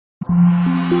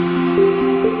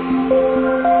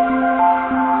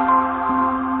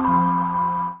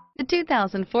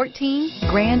2014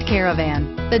 Grand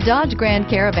Caravan. The Dodge Grand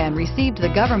Caravan received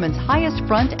the government's highest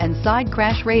front and side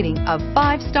crash rating of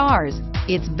 5 stars.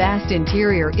 Its vast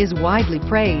interior is widely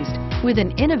praised, with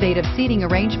an innovative seating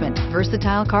arrangement,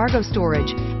 versatile cargo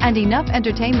storage, and enough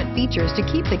entertainment features to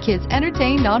keep the kids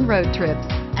entertained on road trips,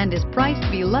 and is priced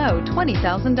below $20,000.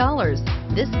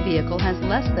 This vehicle has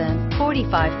less than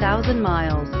 45,000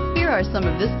 miles. Here are some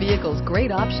of this vehicle's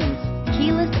great options: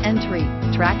 keyless entry,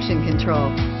 traction control,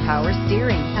 power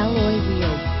steering, alloy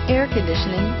wheels, air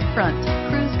conditioning, front,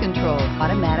 cruise control,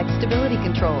 automatic stability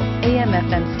control,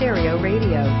 AM/FM stereo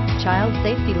radio, child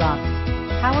safety locks,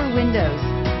 power windows.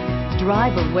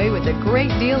 Drive away with a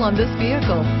great deal on this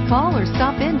vehicle. Call or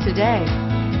stop in today.